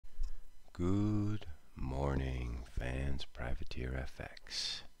Good morning, fans.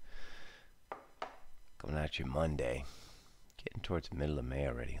 PrivateerFX. Going at you Monday. Getting towards the middle of May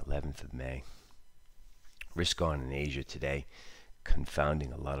already, 11th of May. Risk on in Asia today,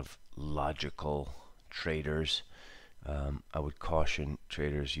 confounding a lot of logical traders. I would caution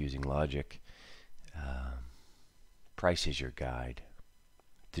traders using logic. Price is your guide.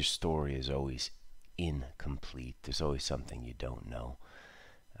 The story is always incomplete. There's always something you don't know.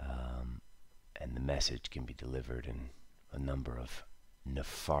 And the message can be delivered in a number of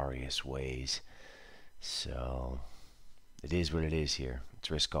nefarious ways. So it is what it is here. It's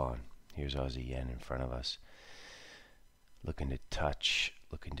risk on. Here's Aussie yen in front of us. Looking to touch,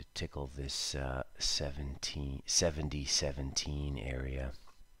 looking to tickle this 70-17 area.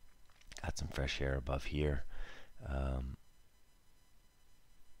 Got some fresh air above here. I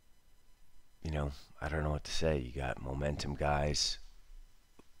don't know what to say. You got momentum guys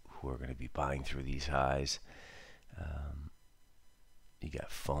who are going to be buying through these highs. You got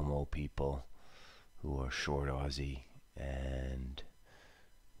FOMO people who are short Aussie and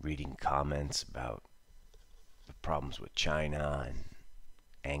reading comments about the problems with China and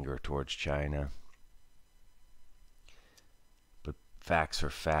anger towards China. But facts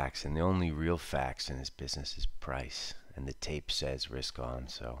are facts, and the only real facts in this business is price. And the tape says risk on,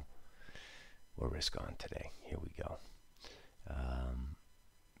 so we're risk on today. Here we go.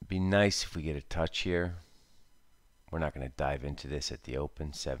 Be nice if we get a touch here. We're not going to dive into this at the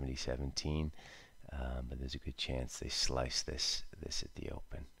open, 70-17, but there's a good chance they slice this at the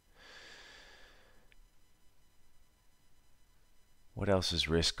open. What else is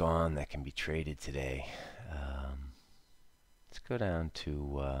risk on that can be traded today? Let's go down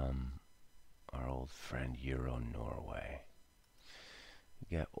to our old friend Euro Norway. We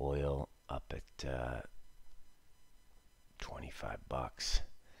got oil up at 25 bucks.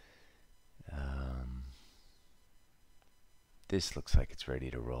 This looks like it's ready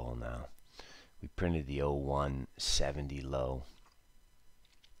to roll now. We printed the 0170 low,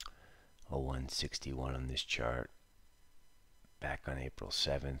 0161 on this chart. Back on April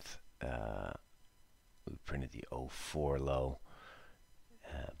 7th, we printed the 04 low.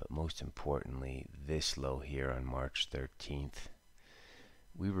 But most importantly, this low here on March 13th.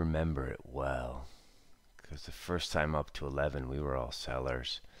 We remember it well, because the first time up to 11 we were all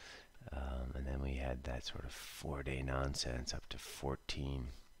sellers, and then we had that sort of 4-day nonsense up to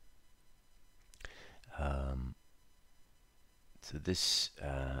 14. So this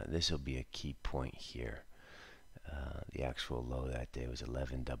will be a key point here. The actual low that day was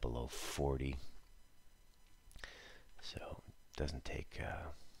 11.0040. So it doesn't take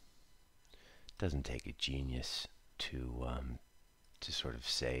a genius to sort of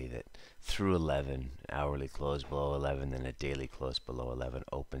say that through 11, hourly close below 11, then a daily close below 11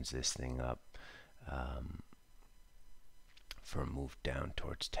 opens this thing up for a move down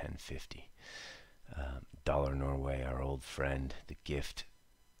towards 10.50. Dollar Norway, our old friend, the gift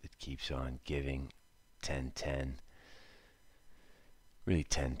that keeps on giving, 10.10, really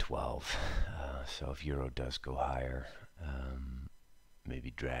 10.12. So if euro does go higher,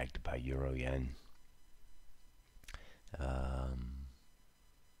 maybe dragged by euro yen.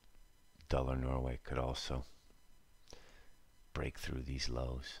 Dollar Norway could also break through these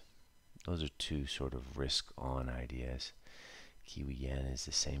lows. Those are two sort of risk on ideas. Kiwi yen is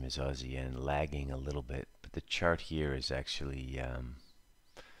the same as Aussie yen, lagging a little bit, but the chart here is actually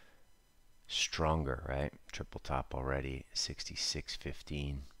stronger, right? Triple top already,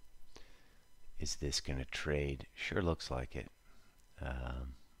 66.15. Is this going to trade? Sure looks like it.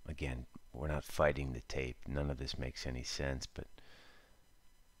 Again, we're not fighting the tape. None of this makes any sense, but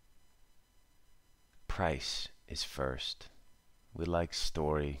price is first. We like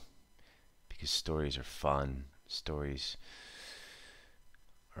story because stories are fun. Stories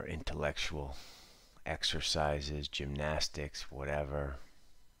are intellectual exercises, gymnastics, whatever.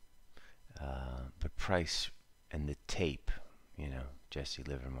 But price and the tape, Jesse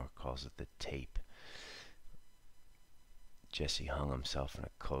Livermore calls it the tape. Jesse hung himself in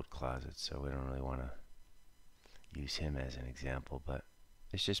a coat closet, so we don't really want to use him as an example, but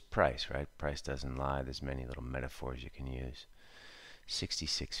it's just price, right? Price doesn't lie. There's many little metaphors you can use.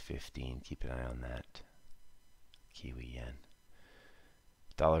 66.15, keep an eye on that. Kiwi yen.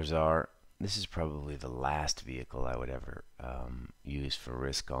 Dollars are, this is probably the last vehicle I would ever use for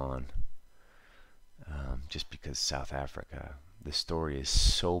risk on, just because South Africa, the story is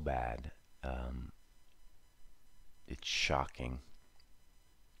so bad. It's shocking.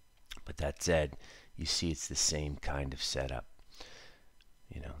 But that said, you see it's the same kind of setup.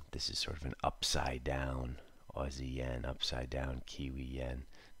 This is sort of an upside down Aussie yen, upside down Kiwi yen.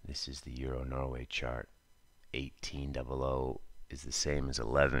 This is the Euro Norway chart. 1800 is the same as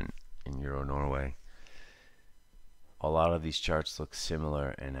 11 in Euro Norway. A lot of these charts look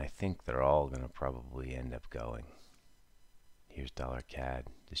similar, and I think they're all going to probably end up going. Here's dollar CAD.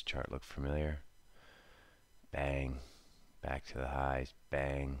 This chart looked familiar. Bang, back to the highs.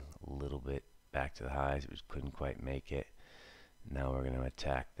 Bang, a little bit back to the highs. We couldn't quite make it. Now we're going to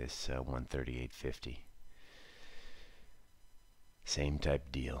attack this 138.50. Same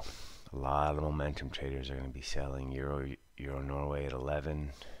type deal. A lot of momentum traders are going to be selling Euro Norway at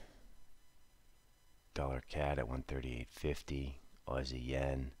 11, dollar CAD at 138.50, Aussie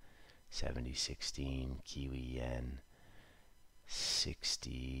yen 70.16, Kiwi yen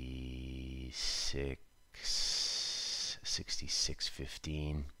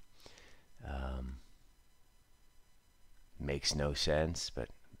 66.15. Makes no sense, but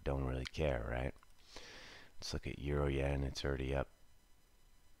don't really care, right? Let's look at Euro yen. It's already up.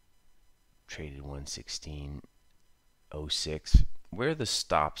 Traded 116.06. Where are the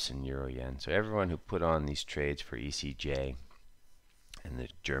stops in Euro yen? So everyone who put on these trades for ECJ and the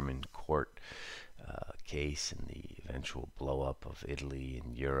German court case and the eventual blow up of Italy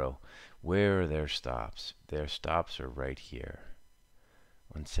and Euro, where are their stops? Their stops are right here.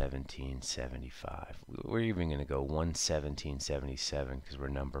 117.75. We're even going to go 117.77 because we're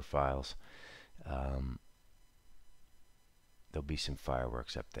number files. There'll be some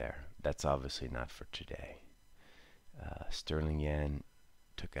fireworks up there. That's obviously not for today. Sterling yen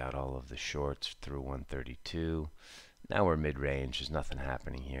took out all of the shorts through 132. Now we're mid-range. There's nothing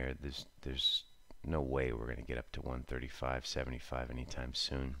happening here. There's no way we're going to get up to 135.75 anytime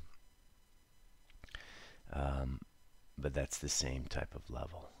soon. But that's the same type of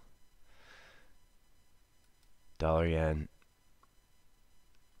level. Dollar yen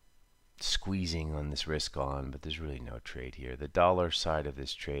squeezing on this risk on, but there's really no trade here. The dollar side of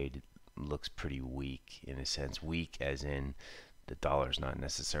this trade looks pretty weak, in a sense. Weak as in the dollar's not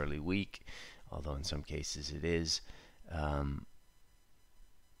necessarily weak, although in some cases it is.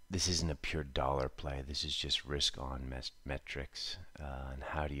 This isn't a pure dollar play. This is just risk on metrics, and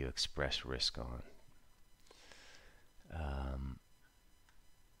how do you express risk on.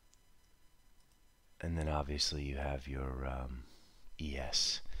 And then obviously you have your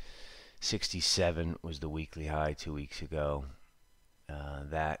ES. 67 was the weekly high 2 weeks ago.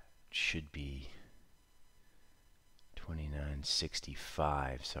 That should be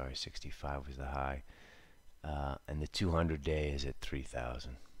 29.65. Sorry, 65 was the high. And the 200-day is at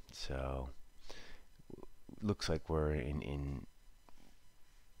 3,000. So looks like we're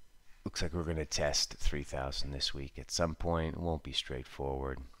looks like we're going to test 3,000 this week at some point. It won't be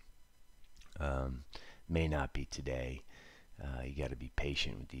straightforward. May not be today. You got to be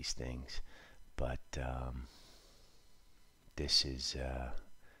patient with these things, but this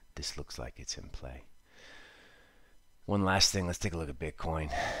looks like it's in play. One last thing, let's take a look at Bitcoin.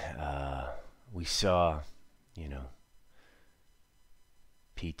 We saw,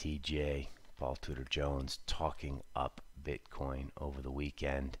 PTJ, Paul Tudor Jones, talking up Bitcoin over the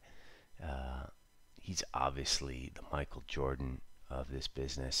weekend. He's obviously the Michael Jordan of this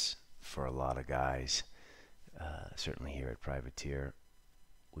business for a lot of guys. Certainly here at Privateer,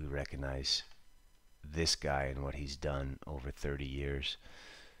 we recognize this guy and what he's done over 30 years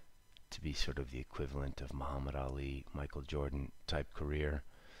to be sort of the equivalent of Muhammad Ali, Michael Jordan type career.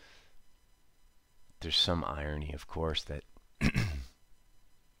 There's some irony, of course, that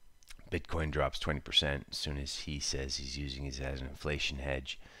Bitcoin drops 20% as soon as he says he's using it as an inflation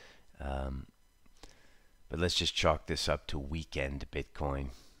hedge. But let's just chalk this up to weekend Bitcoin,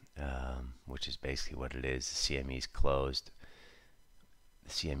 which is basically what it is. The CME is closed. The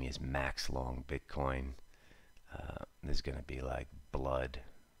CME is max long Bitcoin. There's going to be like blood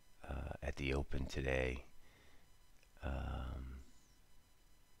at the open today.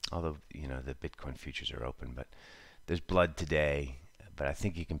 Although, the Bitcoin futures are open, but there's blood today. But I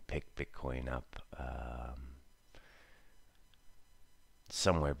think you can pick Bitcoin up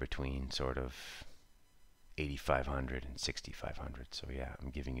somewhere between sort of 8,500 and 6,500. So yeah, I'm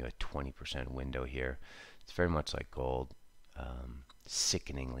giving you a 20% window here. It's very much like gold.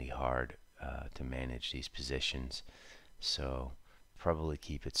 Sickeningly hard to manage these positions. So probably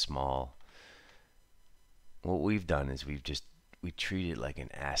keep it small. What we've done is we treat it like an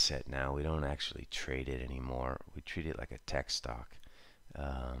asset now. We don't actually trade it anymore. We treat it like a tech stock.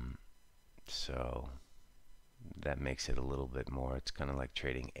 So that makes it a little bit more. It's kind of like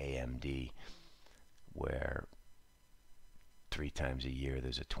trading AMD, where 3 times a year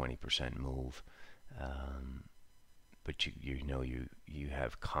there's a 20% move. But you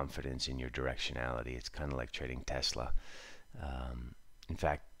have confidence in your directionality. It's kind of like trading Tesla. In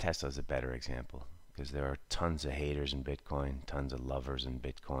fact, Tesla is a better example because there are tons of haters in Bitcoin, tons of lovers in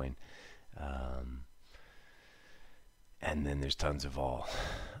Bitcoin, and then there's tons of all.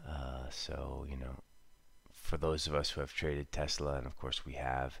 So, you know, for those of us who have traded Tesla, and of course we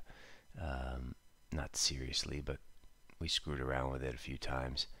have, not seriously, but we screwed around with it a few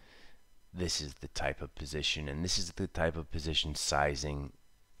times. This is the type of position, and this is the type of position sizing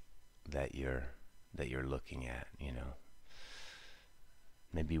that you're looking at. You know,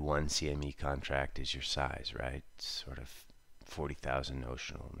 maybe one CME contract is your size, right? Sort of 40,000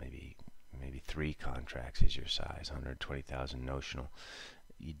 notional. Maybe 3 contracts is your size, 120,000 notional.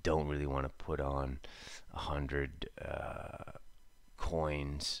 You don't really want to put on 100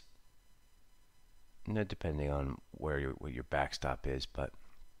 coins, you know, depending on what your backstop is, but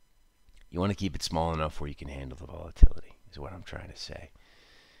you want to keep it small enough where you can handle the volatility, is what I'm trying to say,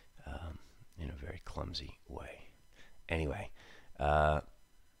 in a very clumsy way. Anyway,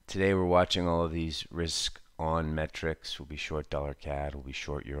 today we're watching all of these risk on metrics. We'll be short dollar CAD, we'll be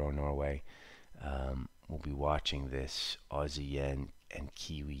short Euro Norway, we'll be watching this Aussie yen and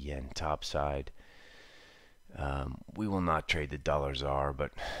Kiwi yen topside. We will not trade the dollar ZAR,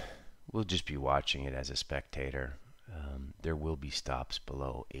 but we'll just be watching it as a spectator. There will be stops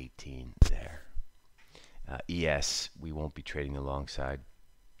below 18 there. ES, we won't be trading alongside,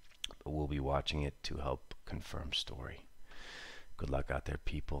 but we'll be watching it to help confirm story. Good luck out there,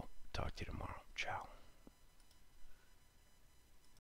 people. Talk to you tomorrow. Ciao.